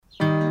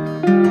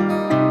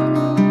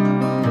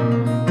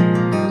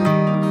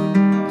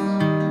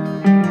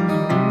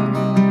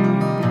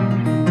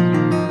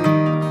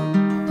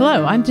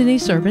Hello, I'm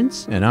Denise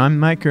Urbans. And I'm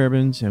Mike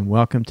Urbans, and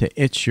welcome to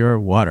It's Your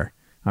Water.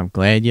 I'm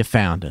glad you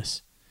found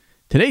us.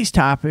 Today's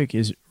topic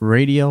is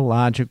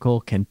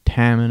radiological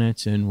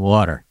contaminants in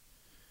water.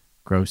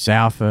 Gross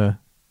alpha,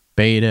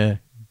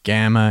 beta,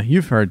 gamma.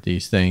 You've heard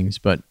these things,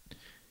 but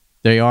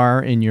they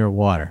are in your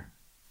water.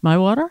 My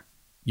water?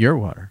 Your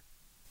water.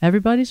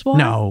 Everybody's water?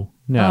 No,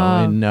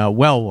 in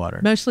well water.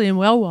 Mostly in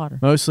well water.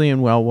 Mostly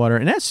in well water.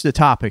 And that's the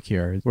topic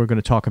here. We're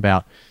going to talk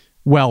about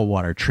well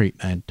water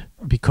treatment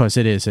because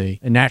it is a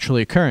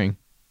naturally occurring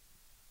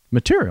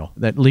material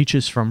that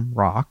leaches from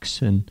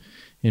rocks and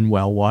in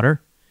well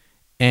water.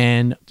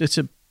 And it's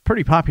a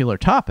pretty popular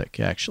topic,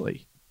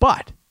 actually.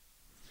 But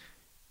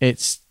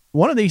it's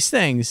one of these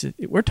things,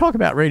 we're talking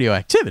about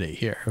radioactivity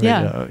here.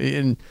 Yeah.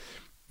 And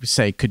we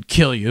say could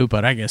kill you,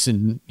 but I guess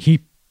in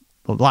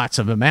lots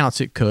of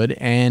amounts it could,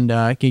 and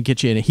it can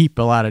get you in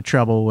a lot of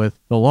trouble with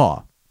the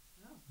law.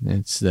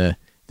 It's the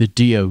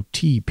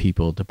DOT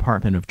people,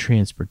 Department of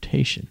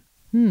Transportation.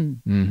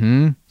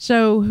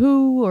 So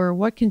who or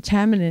what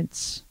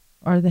contaminants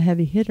are the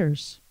heavy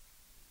hitters?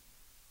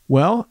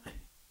 Well,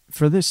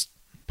 for this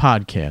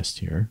podcast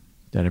here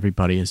that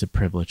everybody has a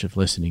privilege of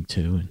listening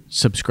to and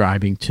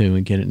subscribing to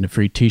and getting a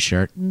free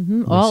T-shirt.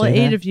 All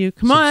 8 of you.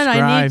 Come on,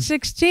 I need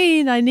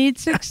 16. I need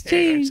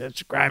 16.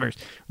 Subscribers.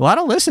 A lot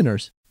of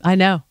listeners. I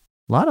know.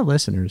 A lot of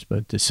listeners,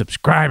 but the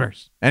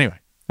subscribers. Anyway,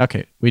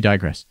 okay, we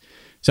digress.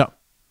 So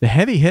the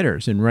heavy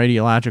hitters in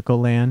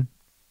radiological land,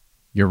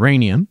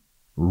 uranium,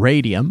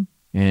 radium,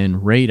 and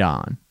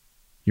radon.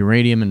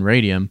 Uranium and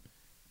radium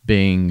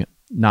being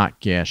not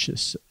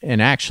gaseous.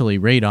 And actually,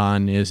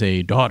 radon is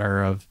a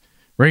daughter of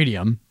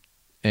radium.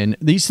 And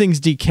these things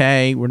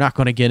decay. We're not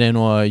going to get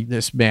into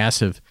this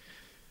massive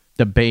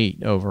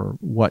debate over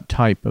what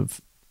type of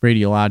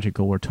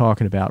radiological we're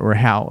talking about or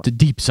how to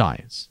deep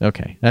science.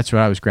 Okay, that's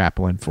what I was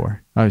grappling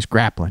for. I was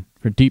grappling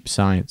for deep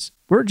science.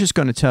 We're just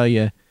going to tell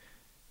you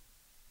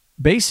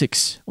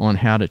basics on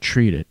how to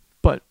treat it.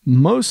 But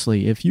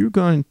mostly, if you're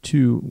going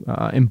to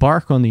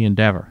embark on the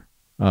endeavor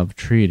of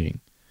treating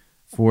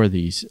for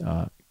these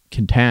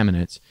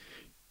contaminants,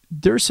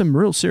 there's some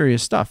real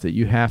serious stuff that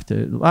you have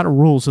to, a lot of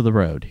rules of the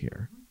road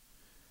here.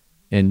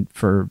 And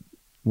for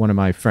one of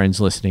my friends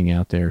listening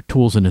out there,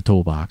 tools in the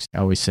toolbox, I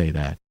always say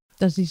that.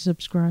 Does he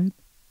subscribe?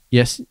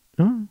 Yes.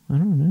 Oh, I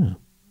don't know.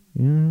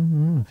 I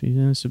don't know if he's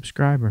a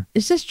subscriber.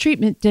 Is this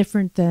treatment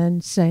different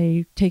than,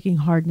 say, taking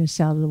hardness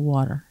out of the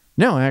water?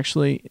 No,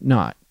 actually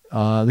not.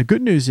 The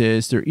good news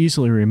is they're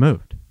easily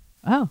removed.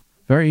 Oh.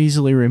 Very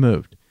easily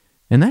removed.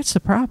 And that's the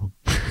problem.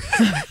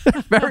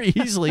 Very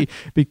easily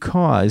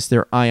because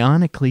they're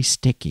ionically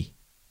sticky.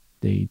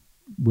 They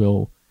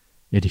will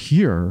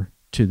adhere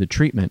to the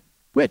treatment,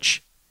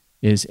 which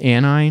is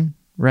aniline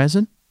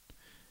resin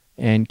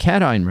and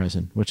cation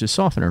resin, which is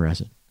softener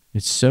resin.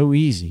 It's so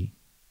easy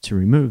to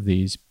remove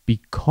these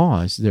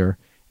because they're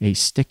a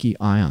sticky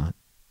ion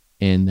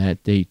and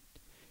that they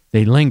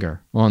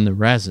linger on the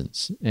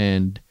resins.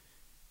 And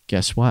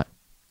guess what?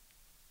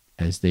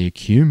 As they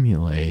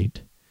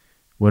accumulate,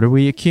 what are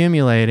we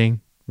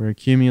accumulating? We're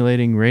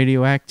accumulating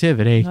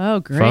radioactivity. Oh,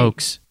 great.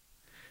 Folks,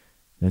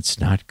 that's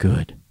not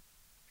good.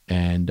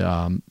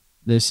 And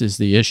this is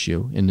the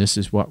issue, and this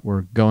is what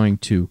we're going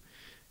to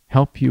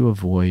help you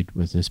avoid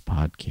with this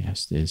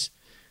podcast is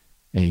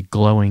a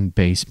glowing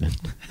basement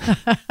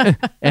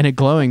and a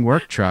glowing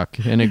work truck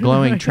and a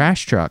glowing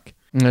trash truck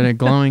and a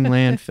glowing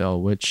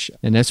landfill,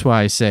 and that's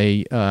why I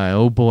say,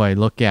 oh boy,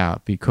 look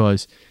out,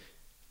 because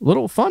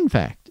little fun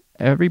fact,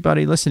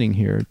 everybody listening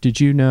here,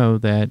 did you know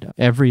that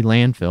every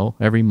landfill,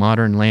 every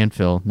modern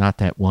landfill, not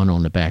that one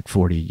on the back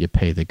 40, you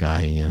pay the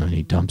guy, and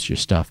he dumps your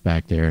stuff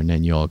back there and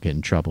then you all get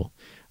in trouble.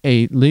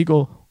 A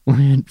legal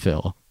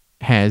landfill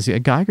has a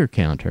Geiger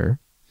counter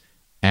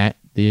at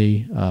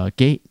the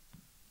gate,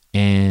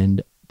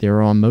 and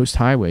they're on most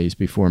highways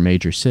before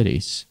major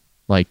cities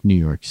like New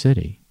York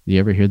City. You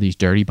ever hear these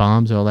dirty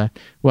bombs, all that?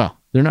 Well,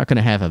 they're not going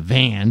to have a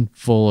van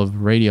full of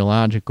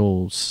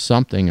radiological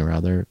something or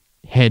other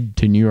head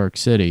to New York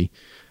City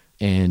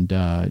and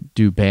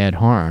do bad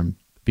harm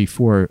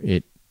before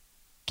it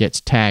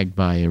gets tagged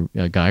by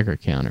a Geiger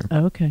counter.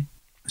 Okay.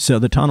 So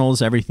the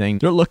tunnels, everything,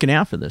 they're looking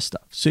out for this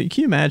stuff. So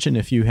can you imagine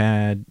if you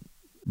had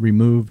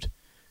removed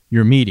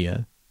your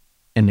media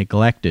and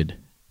neglected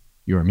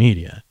your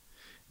media,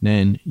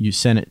 then you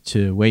send it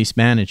to waste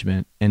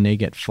management and they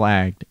get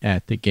flagged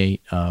at the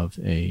gate of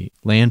a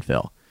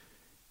landfill.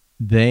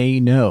 They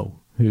know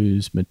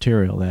whose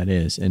material that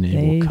is, and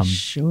they will come.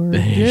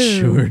 They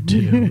sure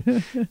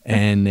do.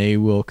 And they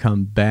will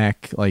come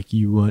back like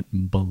you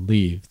wouldn't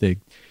believe.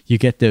 You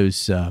get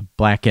those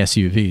black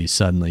SUVs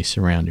suddenly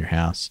surround your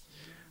house.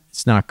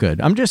 It's not good.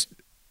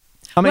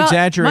 I'm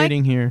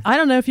exaggerating, Mike, here. I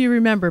don't know if you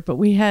remember, but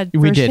we had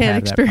first-hand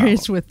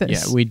experience with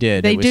this. Yeah, we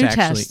did. They do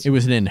test. It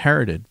was an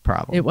inherited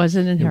problem. It was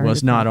an inherited. It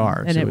was not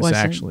problem. ours. And it was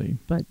actually,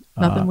 but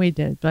nothing we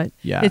did. But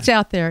yeah, it's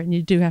out there, and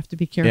you do have to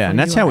be careful. Yeah, and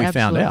that's how we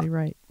found out.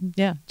 Right.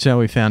 Yeah. That's how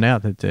we found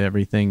out that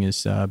everything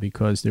is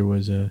because there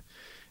was an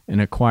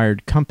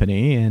acquired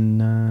company,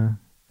 and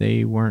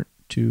they weren't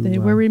to... They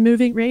were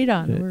removing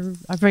radon.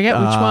 I forget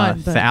which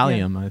one. But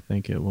thallium, I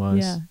think it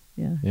was.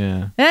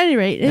 Yeah. At any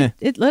rate,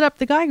 it lit up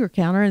the Geiger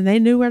counter, and they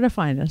knew where to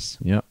find us.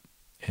 Yep.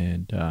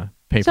 And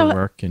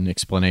paperwork and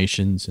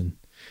explanations. And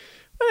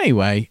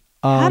anyway...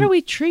 how do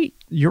we treat...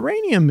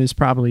 Uranium is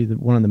probably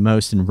one of the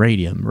most in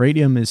radium.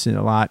 Radium is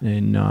a lot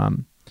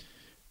in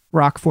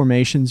rock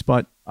formations,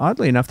 but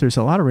oddly enough, there's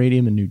a lot of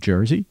radium in New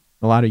Jersey,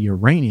 a lot of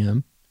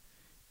uranium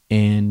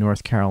in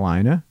North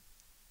Carolina,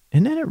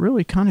 and then it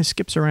really kind of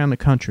skips around the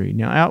country.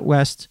 Now, out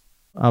west,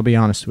 I'll be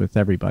honest with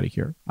everybody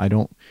here, I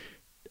don't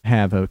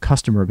have a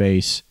customer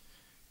base,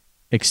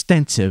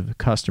 extensive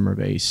customer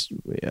base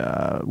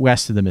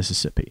west of the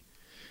Mississippi.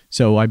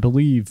 So I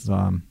believe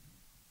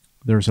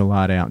there's a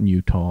lot out in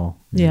Utah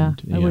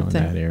and, I would think.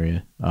 in that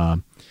area.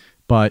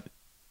 But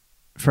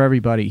for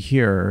everybody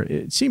here,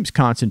 it seems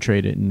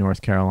concentrated in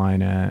North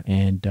Carolina,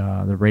 and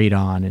the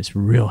radon is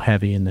real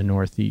heavy in the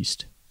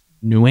Northeast,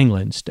 New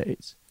England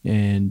states.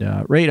 And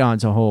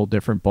radon's a whole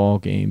different ball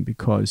game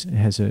because it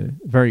has a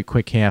very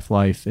quick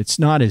half-life. It's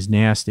not as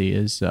nasty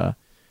as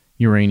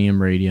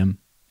uranium, radium,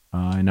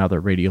 and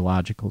other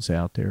radiologicals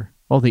out there.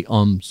 All the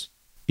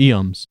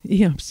EUMs,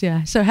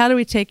 yeah. So how do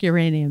we take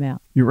uranium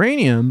out?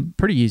 Uranium,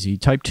 pretty easy.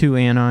 Type 2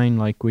 anion,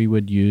 like we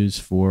would use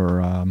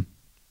for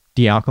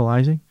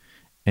dealkalizing.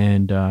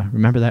 And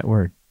remember that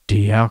word,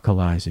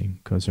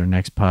 dealkalizing, because our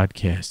next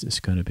podcast is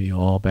going to be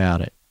all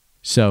about it.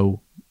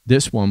 So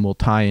this one will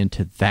tie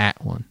into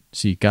that one.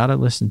 So you got to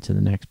listen to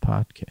the next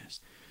podcast.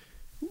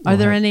 Are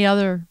there any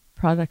other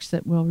products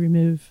that will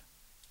remove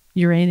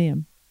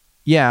uranium?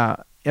 Yeah,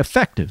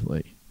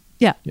 effectively.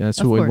 Yeah,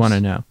 that's what we want to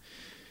know.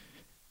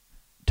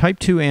 Type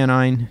 2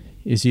 anion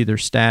is either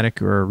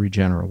static or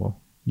regenerable.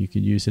 You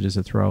could use it as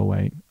a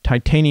throwaway.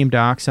 Titanium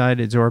dioxide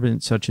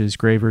adsorbent, such as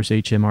Graver's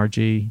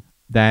HMRG,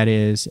 that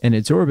is an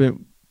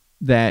adsorbent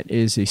that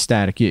is a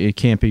static. It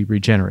can't be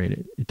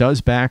regenerated. It does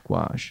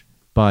backwash,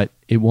 but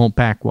it won't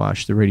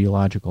backwash the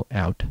radiological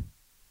out,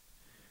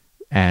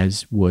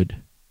 as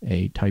would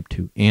a type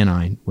 2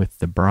 anion with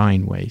the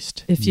brine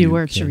waste. If you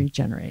were to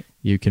regenerate.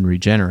 You can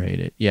regenerate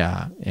it,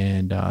 yeah,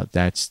 and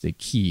that's the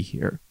key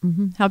here.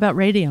 Mm-hmm. How about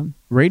radium?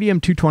 Radium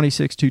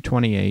 226,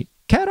 228,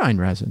 cation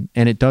resin,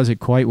 and it does it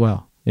quite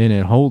well, and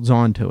it holds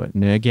on to it.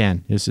 And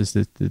again, this is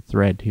the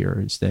thread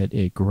here, is that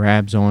it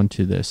grabs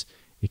onto this.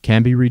 It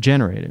can be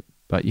regenerated,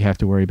 but you have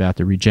to worry about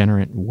the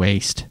regenerant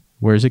waste.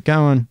 Where's it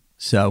going?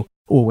 So,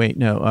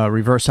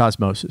 reverse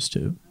osmosis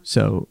too.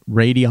 So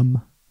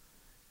radium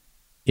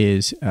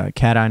is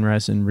cation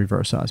resin,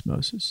 reverse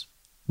osmosis.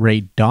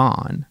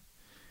 Radon,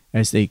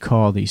 as they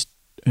call these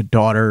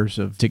daughters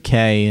of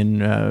decay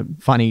and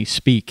funny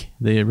speak,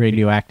 the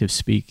radioactive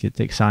speak that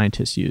the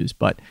scientists use.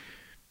 But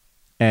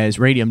as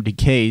radium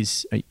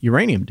decays,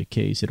 uranium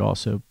decays, it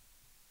also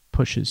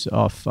pushes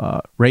off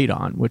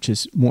radon, which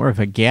is more of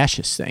a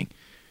gaseous thing,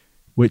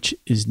 which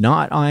is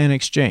not ion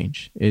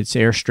exchange. It's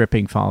air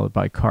stripping followed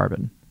by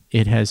carbon.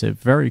 It has a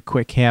very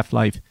quick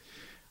half-life,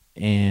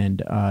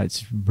 and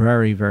it's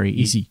very, very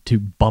easy to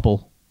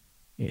bubble,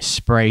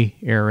 spray,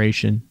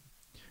 aeration.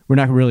 We're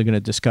not really going to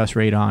discuss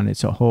radon.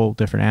 It's a whole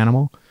different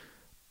animal,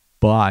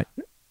 but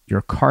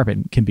your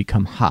carbon can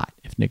become hot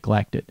if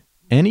neglected.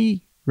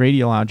 Any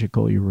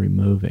radiological you're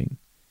removing,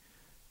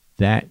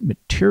 that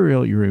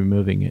material you're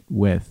removing it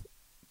with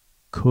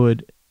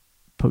could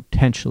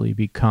potentially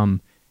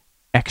become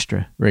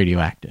extra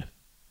radioactive.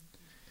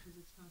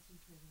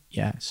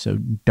 Yeah, so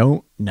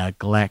don't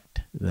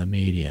neglect the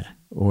media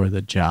or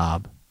the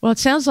job. Well, it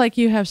sounds like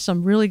you have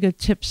some really good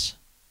tips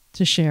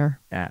to share.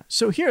 Yeah,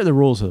 so here are the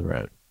rules of the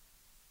road.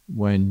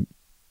 When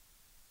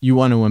you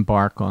want to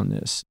embark on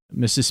this,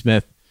 Mrs.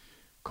 Smith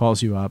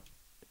calls you up.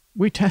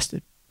 We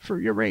tested for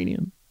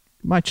uranium.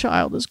 My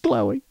child is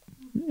glowing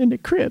in the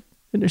crib,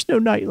 and there's no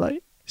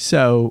nightlight.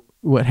 So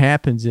what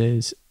happens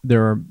is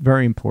there are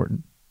very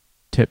important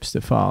tips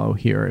to follow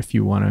here if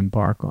you want to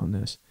embark on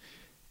this.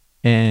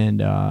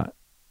 And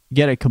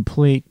get a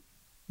complete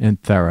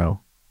and thorough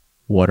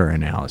water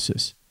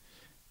analysis.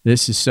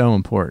 This is so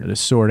important to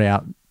sort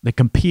out the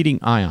competing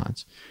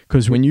ions.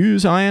 Because when you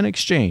use ion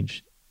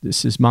exchange,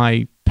 this is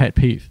my pet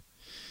peeve.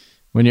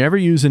 When you ever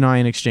use an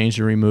ion exchange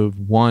to remove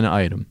one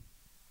item,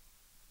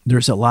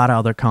 there's a lot of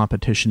other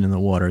competition in the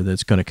water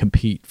that's going to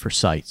compete for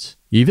sites.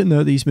 Even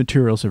though these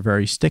materials are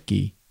very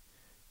sticky,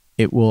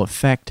 it will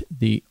affect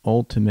the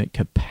ultimate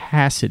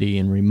capacity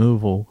and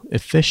removal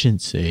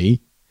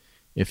efficiency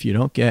if you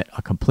don't get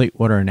a complete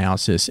water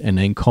analysis and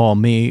then call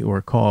me or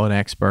call an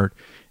expert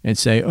and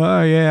say,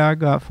 oh yeah, I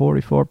got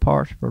 44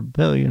 parts per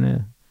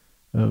billion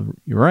of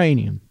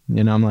uranium.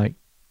 And I'm like,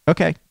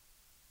 okay,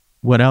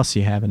 what else do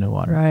you have in the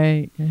water?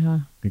 Right, yeah.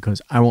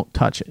 Because I won't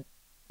touch it.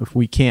 If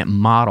we can't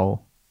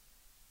model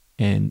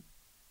and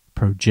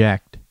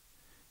project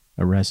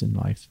a resin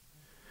life.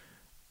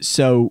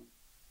 So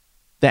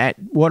that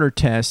water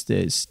test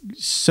is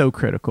so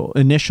critical.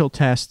 Initial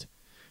test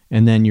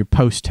and then your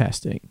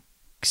post-testing.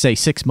 Say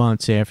 6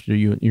 months after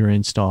your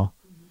install.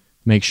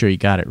 Make sure you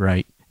got it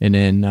right. And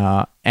then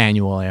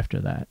annual after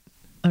that.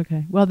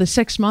 Okay. Well, the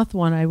 6-month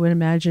one, I would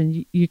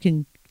imagine you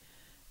can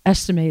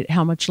estimate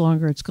how much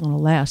longer it's going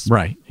to last.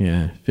 Right.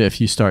 Yeah.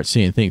 If you start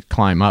seeing things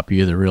climb up,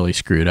 you either really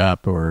screwed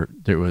up or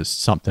there was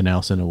something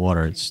else in the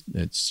water.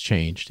 It's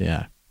changed.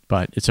 Yeah.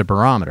 But it's a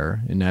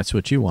barometer, and that's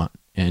what you want.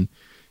 And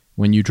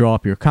when you draw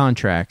up your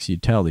contracts, you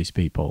tell these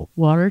people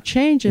water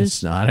changes.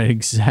 It's not an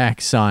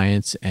exact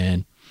science,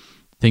 and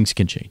things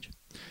can change.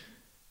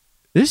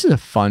 This is a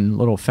fun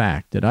little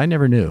fact that I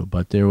never knew,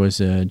 but there was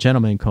a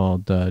gentleman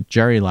called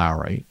Jerry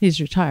Lowry. He's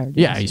retired.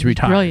 Yeah, he's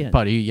retired. Brilliant.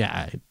 But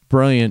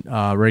brilliant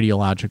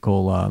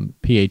radiological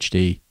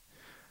PhD,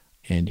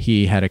 and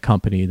he had a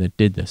company that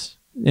did this.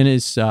 And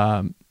his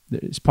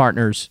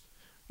partners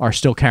are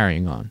still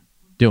carrying on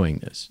doing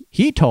this.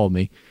 He told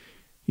me,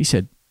 he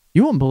said,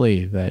 you won't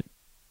believe that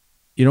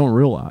you don't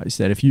realize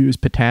that if you use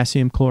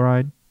potassium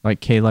chloride, like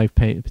K-Life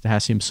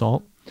potassium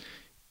salt,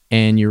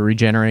 and you're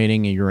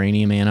regenerating a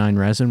uranium anion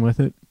resin with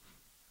it,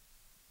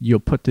 you'll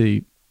put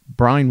the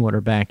brine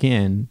water back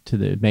in to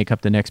make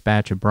up the next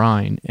batch of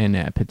brine, and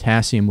that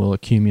potassium will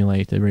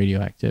accumulate the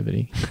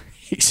radioactivity.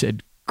 He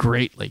said,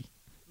 greatly.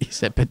 He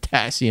said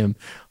potassium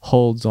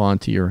holds on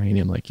to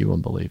uranium like you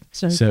wouldn't believe.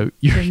 So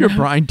your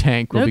brine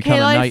tank will become a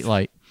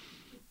nightlight.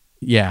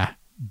 Yeah.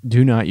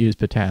 Do not use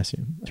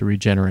potassium to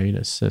regenerate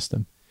a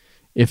system,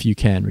 if you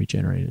can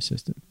regenerate a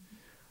system.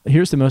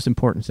 Here's the most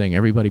important thing.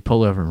 Everybody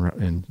pull over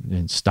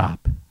and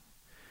stop.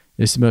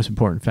 This is the most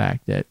important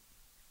fact, that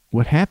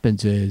what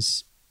happens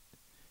is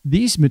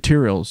these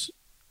materials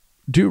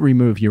do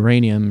remove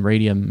uranium,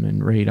 radium,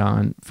 and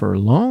radon for a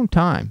long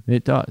time.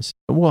 It does.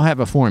 We'll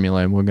have a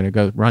formula, and we're going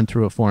to run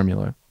through a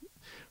formula.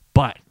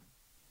 But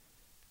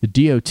the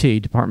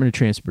DOT, Department of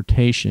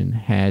Transportation,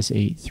 has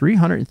a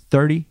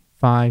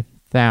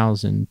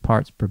 335,000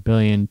 parts per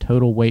billion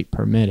total weight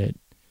permitted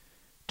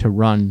to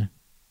run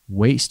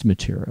waste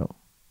material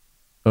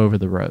over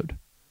the road.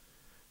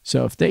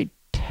 So if they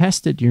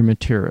tested your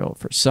material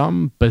for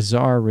some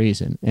bizarre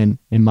reason, and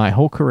in my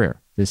whole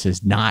career, this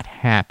has not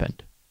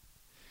happened,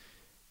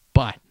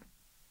 but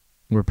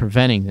we're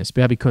preventing this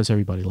because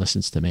everybody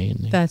listens to me and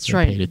they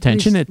paid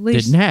attention. It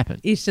didn't happen.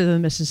 East of the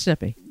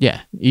Mississippi.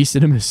 Yeah, east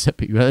of the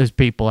Mississippi. Well, there's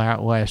people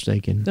out west.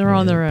 They're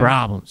on their own.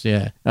 Problems,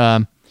 yeah.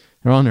 They're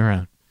on their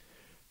own.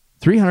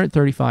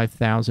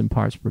 335,000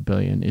 parts per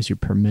billion is your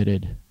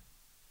permitted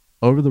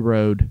over the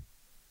road.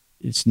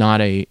 It's not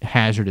a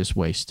hazardous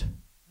waste.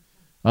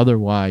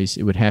 Otherwise,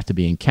 it would have to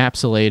be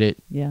encapsulated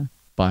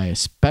by a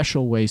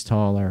special waste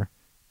hauler,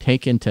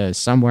 taken to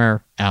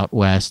somewhere out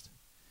west,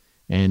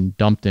 and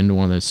dumped into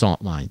one of the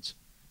salt mines.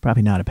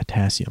 Probably not a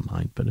potassium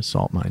mine, but a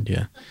salt mine,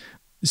 yeah.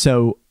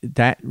 So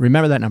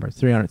remember that number,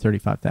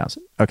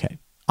 335,000. Okay.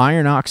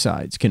 Iron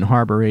oxides can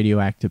harbor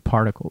radioactive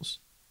particles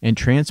and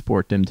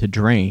transport them to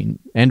drain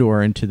and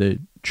or into the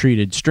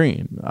treated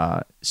stream.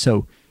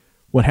 So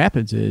what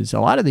happens is a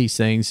lot of these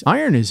things,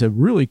 iron is a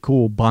really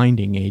cool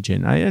binding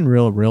agent. I didn't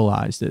really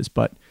realize this,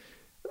 but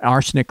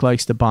arsenic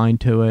likes to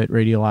bind to it.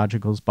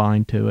 Radiologicals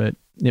bind to it.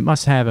 It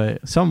must have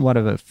somewhat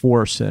of a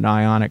force, an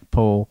ionic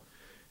pull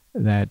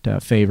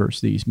that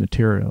favors these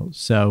materials.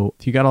 So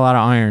if you got a lot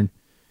of iron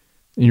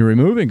and you're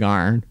removing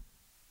iron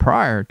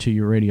prior to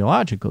your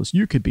radiologicals,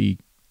 you could be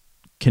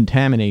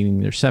contaminating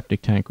their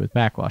septic tank with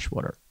backwash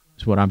water,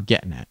 is what I'm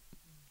getting at.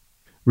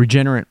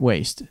 Regenerant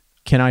waste.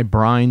 Can I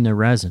brine the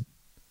resin?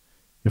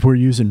 If we're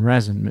using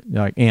resin,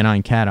 like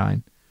anion,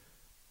 cation,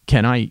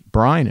 can I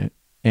brine it?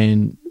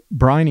 And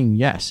brining,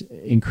 yes,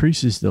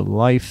 increases the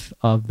life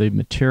of the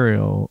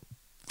material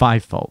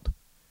 5-fold.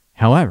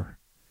 However,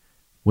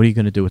 what are you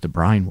going to do with the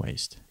brine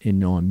waste? In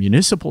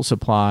municipal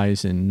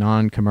supplies and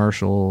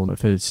non-commercial,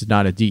 if it's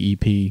not a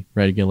DEP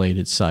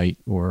regulated site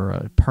or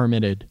a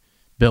permitted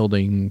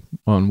building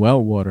on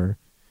well water,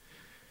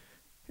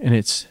 and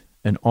it's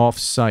an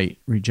off-site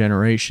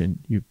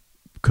regeneration, you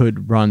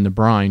could run the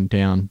brine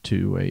down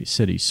to a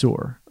city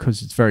sewer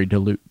because it's very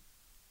dilute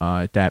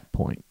at that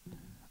point.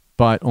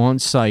 But on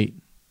site,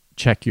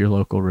 check your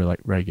local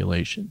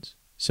regulations.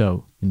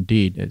 So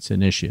indeed, it's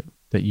an issue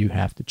that you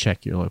have to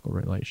check your local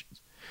regulations.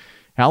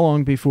 How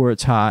long before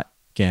it's hot?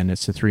 Again,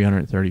 it's the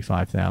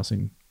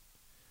 335,000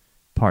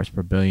 parts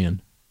per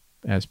billion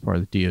as part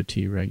of the DOT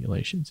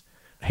regulations.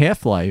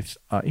 Half-life,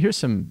 here's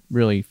some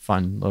really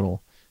fun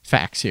little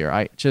facts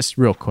here. Just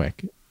real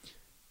quick.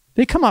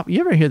 They come up, you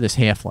ever hear this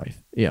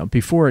half-life?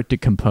 Before it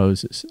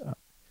decomposes.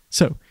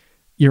 So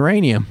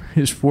uranium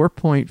is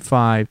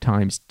 4.5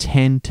 times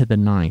 10 to the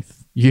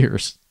 9th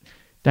years.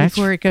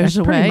 Before it goes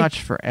away? That's pretty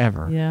much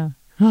forever. Yeah.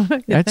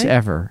 That's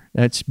ever.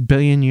 That's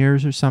billion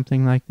years or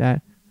something like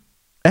that.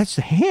 That's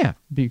half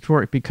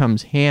before it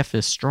becomes half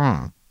as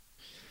strong.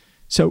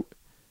 So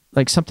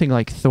like something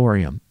like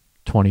thorium,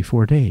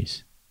 24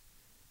 days.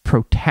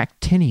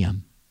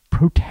 Protactinium.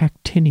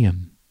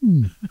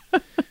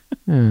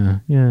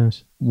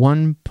 Yes.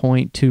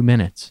 1.2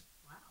 minutes.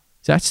 Wow.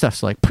 So that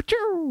stuff's like,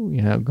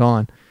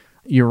 gone.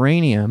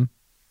 Uranium,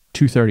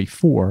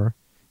 234,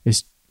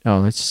 is,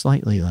 it's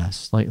slightly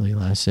less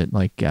at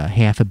like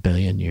half a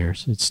billion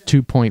years. It's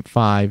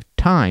 2.5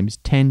 times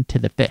 10 to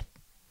the 5th.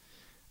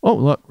 Oh,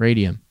 look,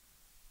 radium,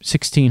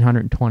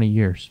 1,620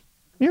 years.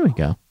 Here we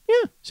go.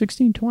 Yeah,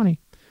 1620.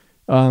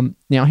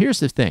 Now, here's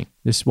the thing.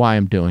 This is why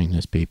I'm doing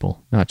this,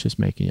 people. Not just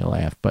making you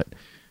laugh, but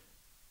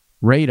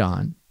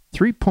radon,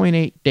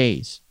 3.8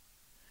 days.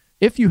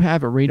 If you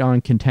have a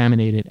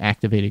radon-contaminated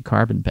activated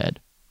carbon bed,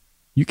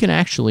 you can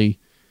actually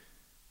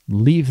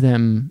leave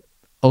them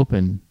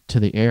open to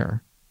the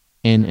air.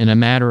 And in a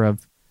matter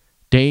of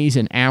days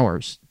and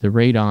hours, the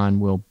radon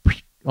will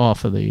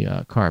off of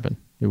the carbon.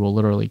 It will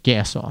literally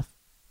gas off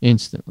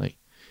instantly.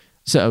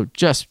 So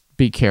just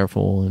be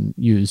careful and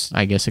use,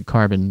 I guess, a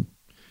carbon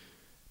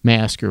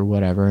mask or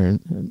whatever,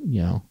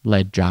 and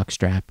lead jock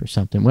strap or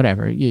something,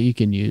 whatever you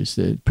can use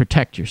to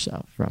protect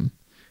yourself from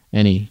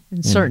any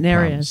certain problems.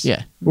 areas.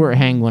 Yeah, or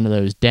hang one of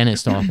those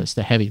dentist office,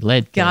 the heavy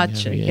lead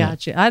thing.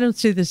 Gotcha. I don't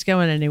see this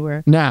going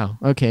anywhere. No,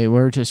 okay,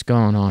 we're just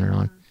going on and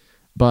on.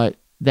 But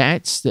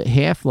that's the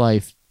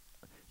half-life.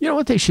 You know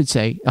what they should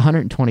say?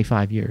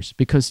 125 years,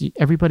 because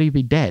everybody would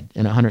be dead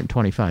in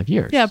 125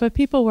 years. Yeah, but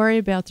people worry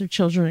about their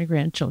children and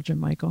grandchildren,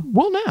 Michael.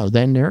 Well, no,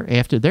 then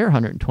after their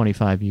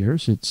 125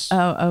 years, it's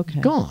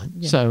gone.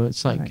 Yeah. So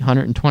it's like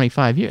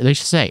 125 years. They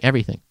should say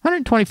everything.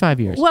 125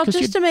 years. Well,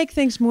 just to make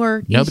things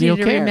more easy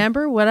to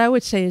remember, what I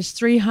would say is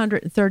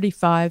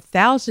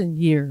 335,000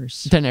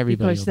 years. Then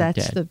everybody will be dead.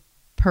 Because that's the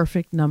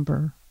perfect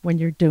number when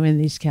you're doing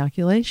these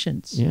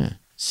calculations. Yeah.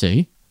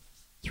 See?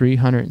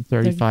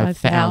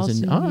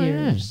 335,000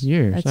 years.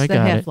 Years. That's I the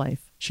got half-life. It.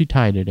 She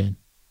tied it in.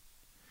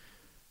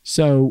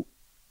 So,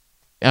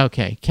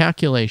 okay,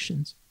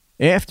 calculations.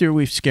 After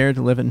we've scared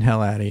the living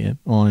hell out of you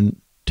on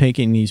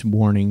taking these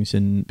warnings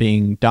and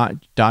being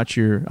dot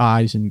your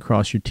I's and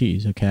cross your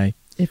T's, okay?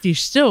 If you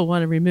still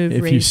want to remove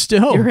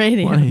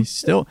uranium.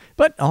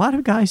 But a lot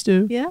of guys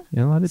do. Yeah,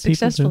 a lot of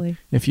successfully.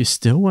 People do. If you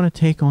still want to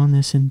take on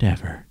this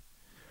endeavor,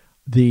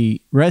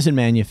 the resin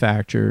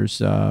manufacturers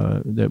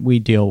that we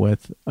deal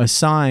with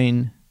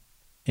assign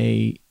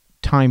a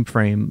time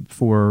frame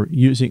for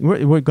using.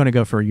 We're going to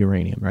go for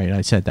uranium, right?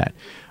 I said that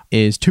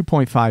is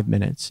 2.5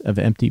 minutes of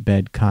empty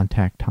bed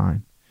contact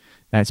time.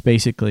 That's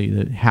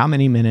basically how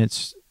many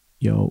minutes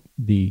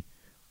the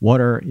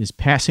water is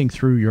passing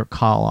through your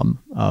column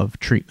of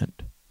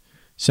treatment.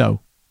 So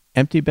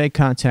empty bed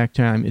contact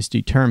time is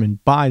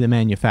determined by the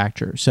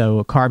manufacturer. So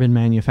a carbon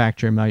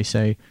manufacturer might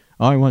say,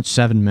 I want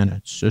 7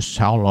 minutes. This is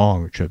how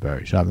long it should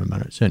be, 7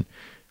 minutes.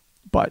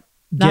 But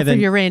not for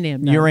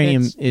uranium. No.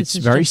 Uranium, it's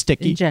very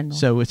sticky, in general.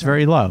 So it's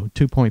very low,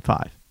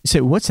 2.5.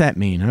 So what's that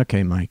mean?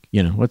 Okay, Mike,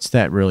 what's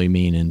that really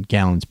mean in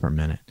gallons per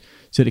minute?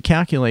 So the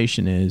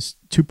calculation is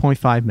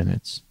 2.5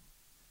 minutes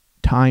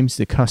times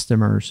the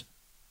customer's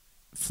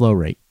flow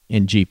rate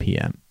in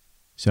GPM.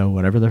 So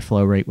whatever their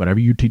flow rate, whatever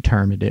you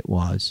determined it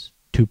was,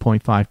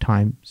 2.5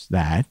 times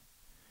that.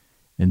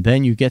 And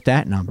then you get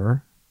that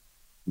number.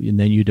 And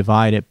then you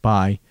divide it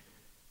by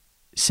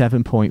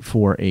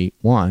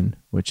 7.481,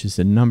 which is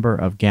the number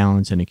of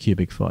gallons in a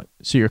cubic foot.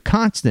 So your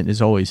constant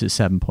is always a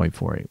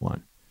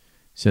 7.481.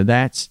 So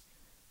that's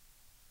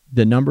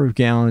the number of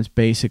gallons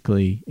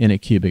basically in a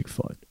cubic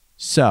foot.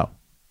 So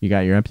you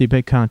got your empty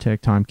bed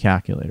contact time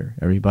calculator.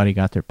 Everybody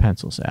got their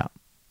pencils out.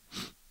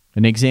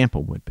 An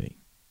example would be,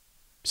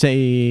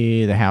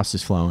 say the house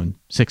is flowing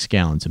 6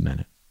 gallons a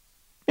minute.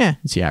 Yeah,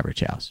 it's the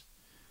average house.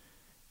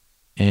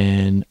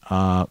 And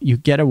you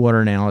get a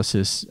water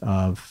analysis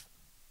of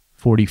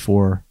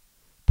 44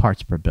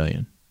 parts per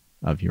billion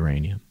of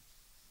uranium.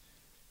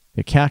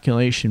 The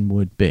calculation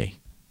would be,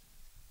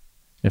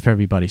 if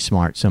everybody's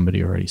smart,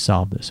 somebody already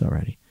solved this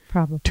already.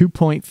 Probably.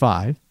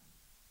 2.5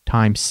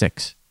 times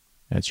 6,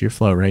 that's your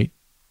flow rate,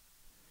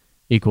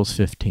 equals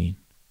 15.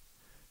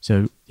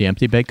 So the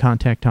empty bed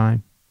contact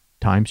time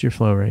times your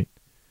flow rate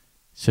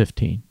is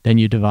 15. Then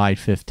you divide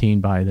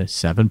 15 by the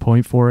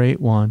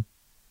 7.481,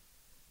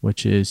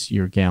 which is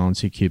your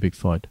gallons a cubic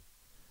foot.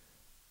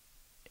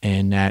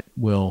 And that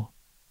will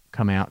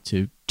come out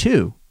to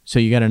 2. So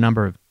you got a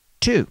number of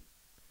 2.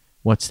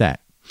 What's that?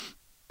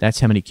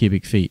 That's how many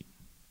cubic feet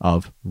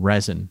of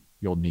resin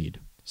you'll need.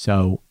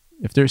 So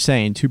if they're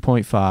saying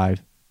 2.5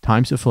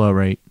 times the flow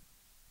rate,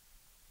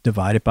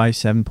 divided by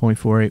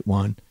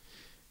 7.481,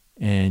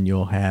 and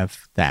you'll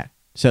have that.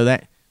 So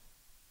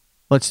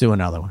let's do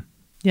another one.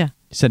 Yeah.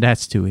 So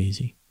that's too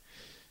easy.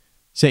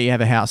 Say you have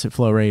a house at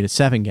flow rate of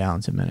 7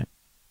 gallons a minute.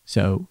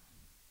 So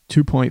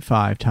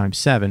 2.5 times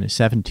 7 is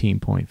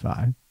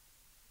 17.5.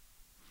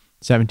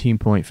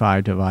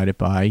 17.5 divided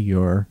by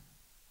your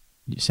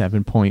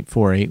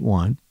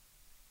 7.481.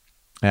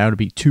 That would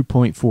be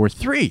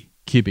 2.43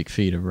 cubic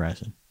feet of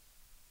resin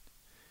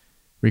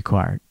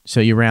required. So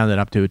you round it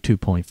up to a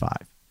 2.5,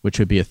 which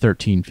would be a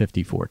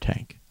 1354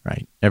 tank,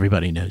 right?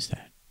 Everybody knows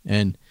that.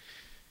 And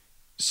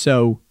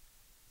so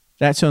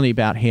that's only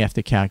about half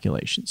the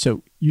calculation.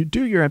 So you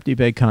do your empty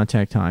bed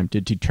contact time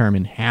to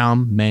determine how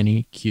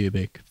many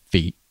cubic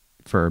feet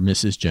for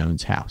Mrs.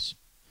 Jones' house.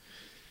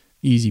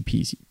 Easy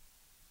peasy.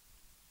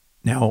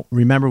 Now,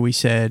 remember we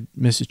said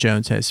Mrs.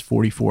 Jones has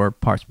 44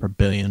 parts per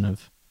billion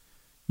of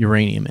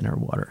uranium in her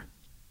water.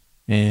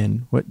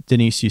 And what,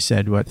 Denise, you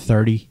said,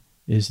 30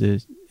 is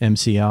the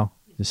MCL,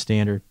 the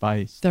standard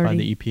by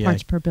the EPA?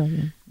 Parts per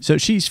billion. So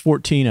she's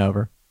 14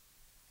 over.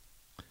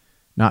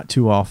 Not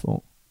too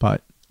awful,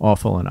 but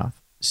awful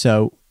enough.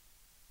 So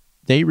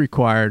they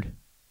required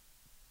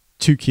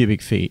 2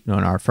 cubic feet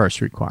on our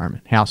first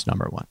requirement, house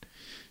number 1.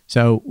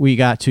 So we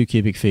got 2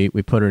 cubic feet.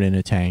 We put it in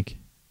a tank,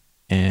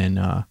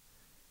 and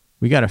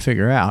we got to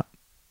figure out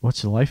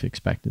what's the life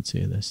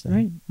expectancy of this thing.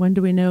 Right. When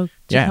do we know?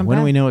 When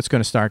do we know it's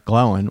going to start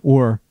glowing,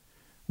 or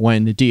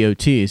when the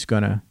DOT is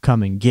going to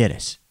come and get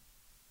us?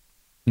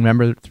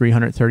 Remember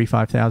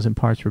 335,000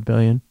 parts per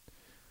billion?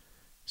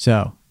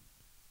 So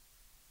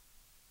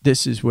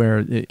this is where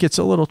it gets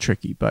a little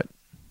tricky, but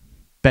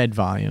bed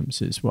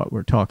volumes is what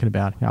we're talking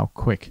about. How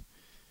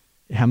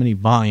many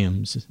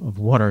volumes of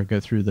water go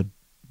through the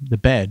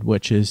bed,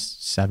 which is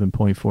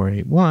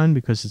 7.481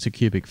 because it's a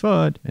cubic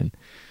foot. And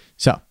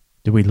so,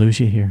 did we lose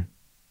you here?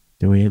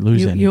 Did we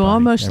lose anybody? You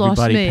almost Everybody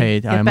lost me.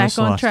 Paid, Get back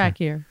on track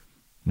here.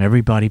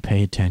 Everybody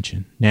pay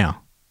attention.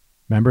 Now,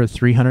 remember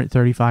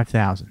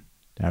 335,000.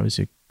 That was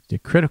the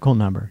critical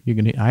number.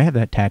 I have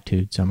that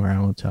tattooed somewhere. I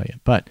won't tell you.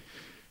 But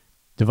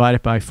divide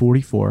it by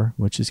 44,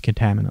 which is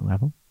contaminant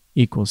level,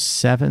 equals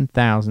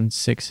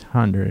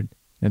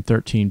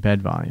 7,613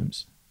 bed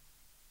volumes.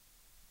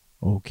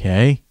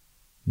 Okay.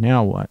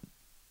 Now what?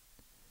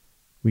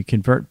 We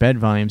convert bed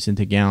volumes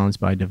into gallons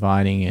by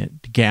dividing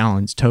it to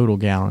gallons, total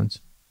gallons,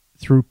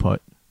 throughput,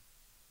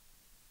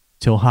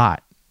 till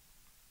hot.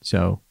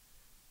 So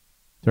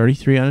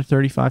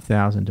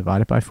 335,000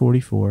 divided by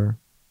 44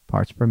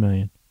 parts per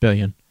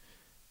billion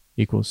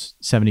equals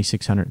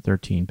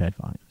 7,613 bed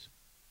volumes.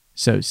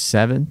 So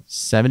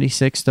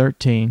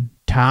 7,613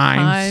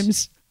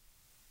 times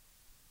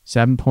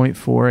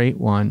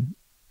 7.481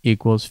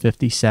 equals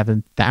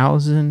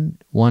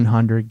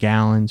 57,100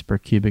 gallons per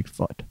cubic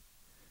foot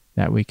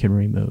that we can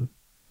remove.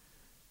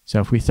 So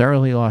if we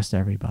thoroughly lost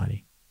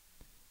everybody,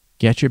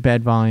 get your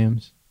bed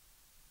volumes,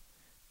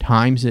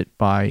 times it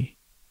by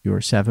your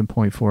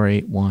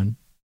 7.481,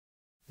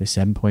 the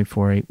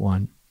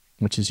 7.481,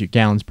 which is your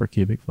gallons per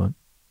cubic foot,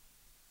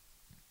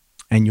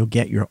 and you'll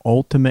get your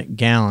ultimate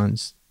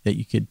gallons that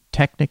you could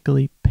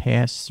technically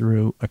pass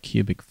through a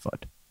cubic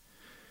foot.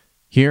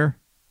 Here,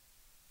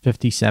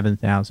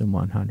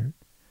 57,100.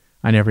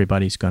 And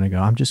everybody's going to go,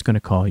 I'm just going to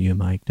call you,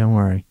 Mike. Don't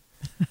worry.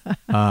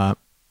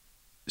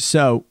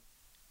 So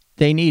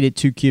they needed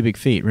 2 cubic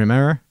feet,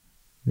 remember?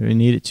 They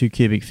needed 2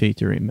 cubic feet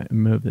to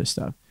remove this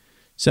stuff.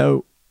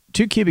 So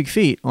 2 cubic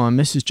feet on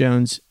Mrs.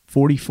 Jones'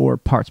 44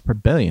 parts per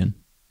billion,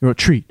 or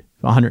treat,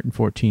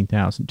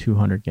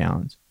 114,200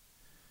 gallons.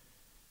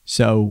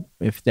 So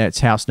if that's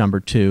house number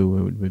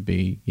 2, it would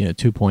be,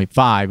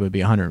 2.5 would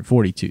be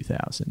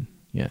 142,000.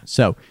 Yeah.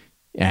 So,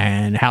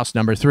 and house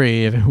number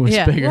 3, if it was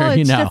bigger, well,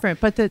 it's different.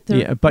 But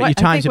but you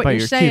times it by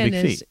your cubic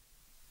feet.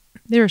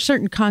 There are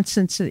certain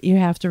constants that you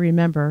have to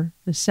remember.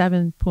 The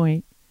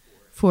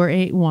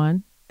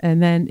 7.481,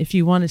 and then if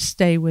you want to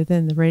stay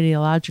within the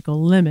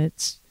radiological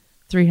limits,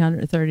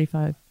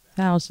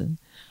 335,000.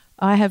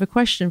 I have a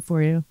question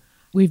for you.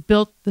 We've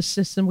built the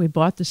system. We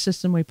bought the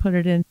system. We put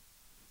it in.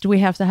 Do we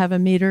have to have a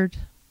metered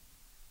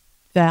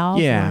valve?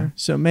 Yeah.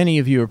 So many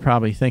of you are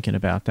probably thinking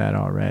about that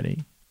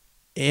already.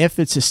 If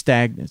it's a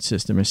stagnant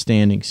system, a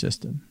standing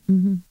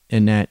system,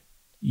 in that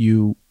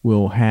you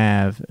will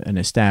have an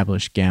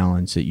established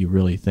gallons that you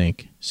really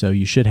think. So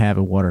you should have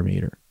a water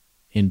meter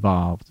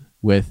involved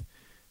with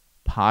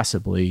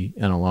possibly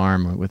an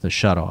alarm with a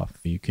shutoff.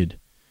 You could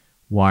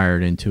wire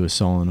it into a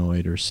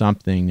solenoid or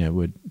something that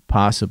would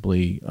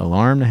possibly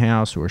alarm the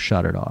house or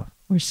shut it off.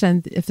 Or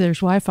send, if there's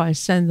Wi-Fi,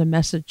 send the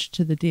message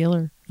to the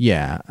dealer.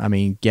 Yeah, I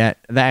mean,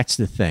 that's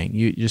the thing.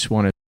 You just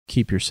want to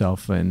keep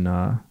yourself in,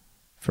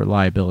 for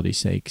liability's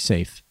sake,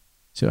 safe.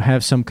 So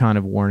have some kind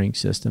of warning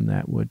system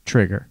that would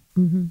trigger.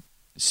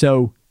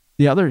 So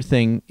the other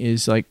thing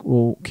is like,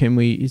 well,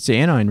 it's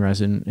aniline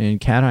resin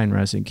and cation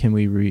resin, can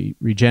we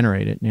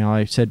regenerate it? Now,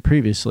 I said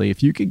previously,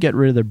 if you could get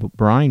rid of the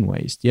brine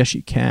waste, yes,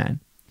 you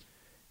can.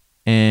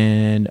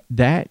 And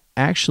that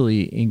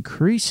actually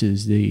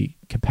increases the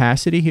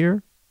capacity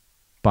here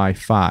by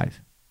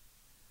 5.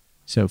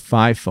 So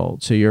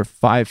 5-fold. So your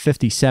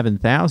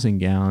 57,000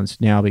 gallons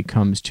now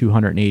becomes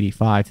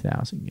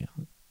 285,000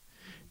 gallons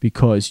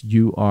because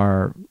you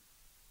are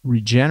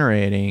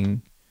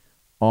regenerating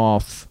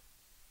off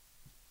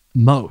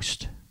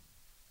most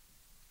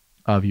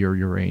of your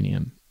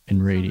uranium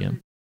and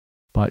radium.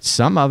 But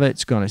some of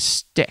it's going to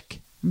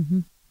stick.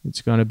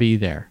 It's going to be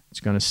there. It's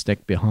going to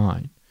stick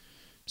behind.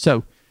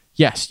 So,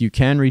 yes, you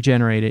can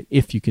regenerate it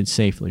if you can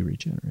safely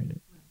regenerate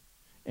it.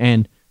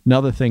 And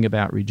another thing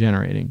about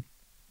regenerating,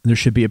 there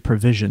should be a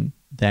provision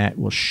that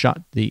will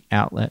shut the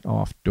outlet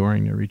off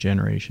during the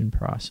regeneration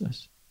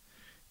process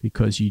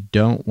because you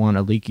don't want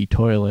a leaky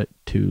toilet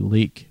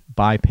to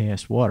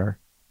bypass water.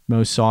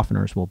 Most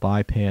softeners will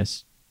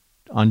bypass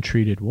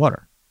untreated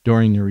water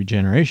during the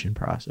regeneration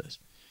process.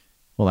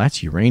 Well,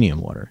 that's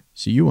uranium water,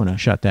 so you want to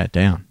shut that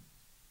down.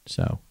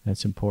 So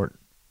that's important.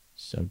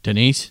 So,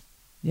 Denise?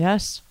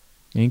 Yes?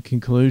 In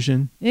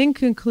conclusion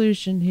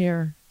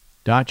here.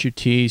 Dot your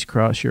T's,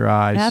 cross your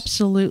I's.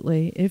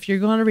 Absolutely. If you're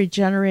going to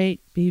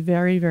regenerate, be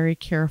very, very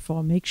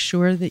careful. Make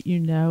sure that you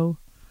know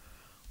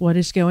what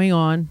is going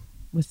on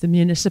with the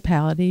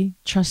municipality.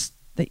 Trust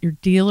that your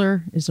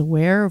dealer is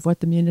aware of what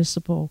the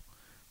municipal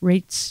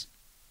rates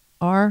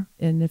are.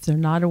 And if they're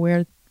not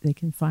aware, they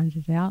can find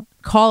it out.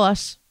 Call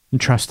us.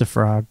 And trust the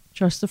frog.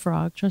 Trust the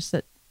frog. Trust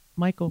that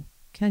Michael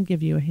can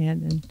give you a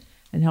hand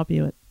and help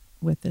you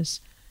with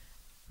this.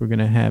 We're going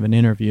to have an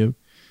interview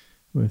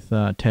with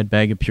Ted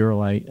Begg of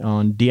Purolite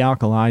on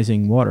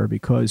dealkalizing water,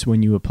 because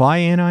when you apply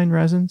aniline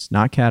resins,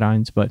 not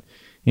cations, but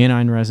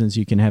aniline resins,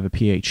 you can have a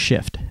pH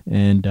shift.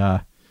 And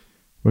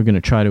we're going to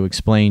try to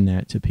explain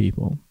that to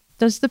people.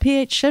 Does the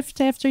pH shift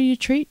after you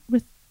treat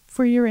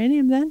for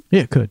uranium then?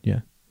 Yeah, it could, yeah,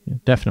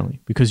 definitely,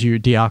 because you're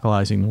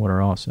dealkalizing the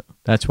water also.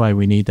 That's why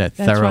we need that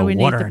thorough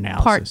water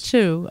analysis. Part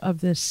 2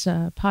 of this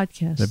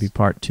podcast. That'd be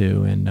part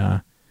 2. And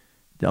a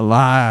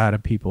lot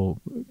of people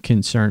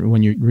concerned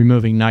when you're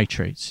removing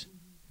nitrates,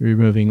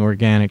 removing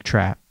organic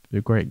trap,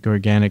 the great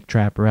organic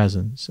trap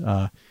resins,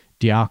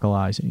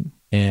 dealkalizing,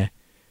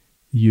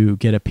 you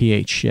get a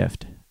pH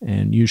shift,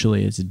 and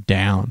usually it's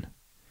down.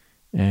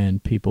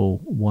 And people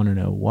want to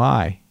know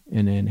why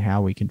and then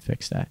how we can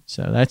fix that.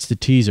 So that's the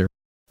teaser.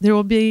 There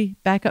will be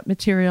backup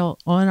material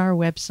on our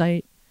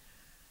website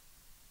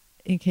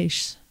in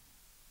case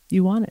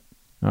you want it.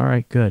 All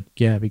right, good.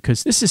 Yeah,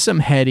 because this is some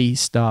heady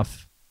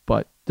stuff,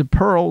 but the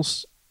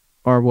pearls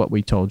are what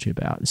we told you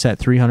about. It's at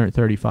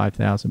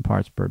 335,000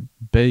 parts per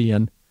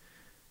billion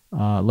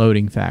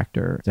loading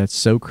factor. That's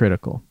so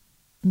critical.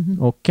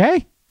 Mm-hmm.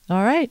 Okay?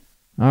 All right.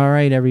 All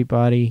right,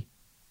 everybody.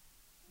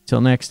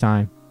 Till next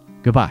time.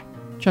 Goodbye.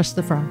 Trust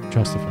the frog.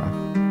 Trust the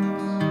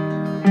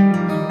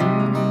frog.